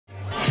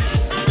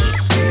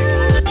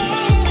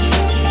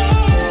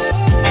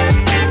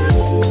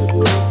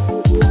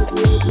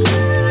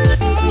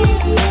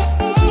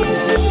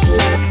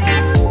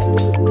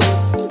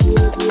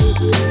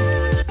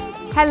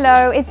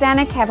Hello, it's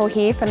Anna Cavill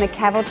here from the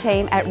Cavill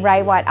team at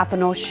Ray White Upper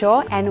North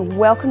Shore, and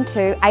welcome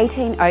to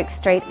 18 Oak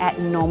Street at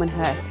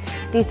Normanhurst.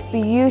 This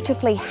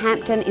beautifully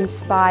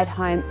Hampton-inspired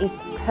home is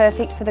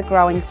perfect for the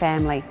growing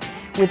family,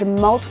 with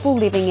multiple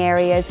living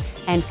areas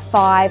and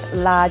 5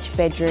 large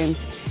bedrooms.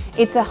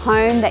 It's a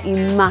home that you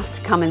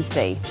must come and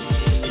see.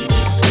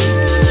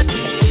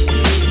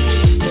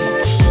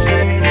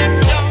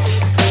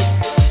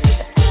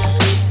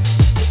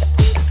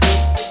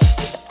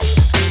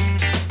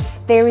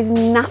 There is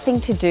nothing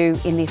to do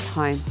in this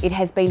home. It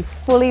has been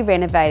fully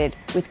renovated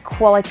with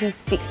quality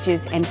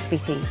fixtures and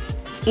fittings.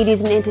 It is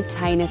an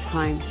entertainer's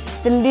home.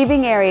 The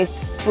living areas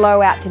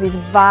flow out to this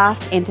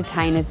vast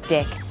entertainer's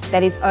deck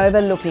that is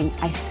overlooking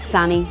a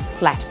sunny,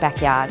 flat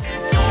backyard.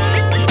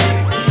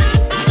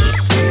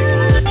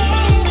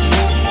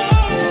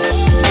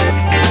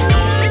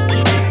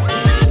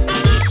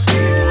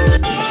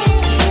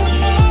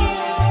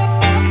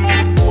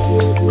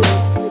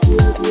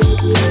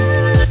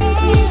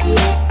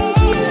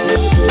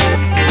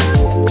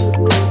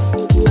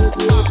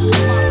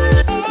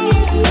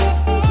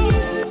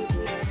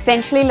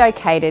 Centrally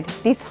located,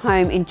 this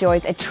home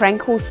enjoys a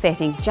tranquil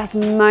setting just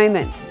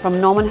moments from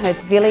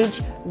Normanhurst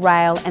Village,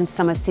 rail and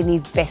some of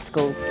Sydney's best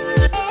schools.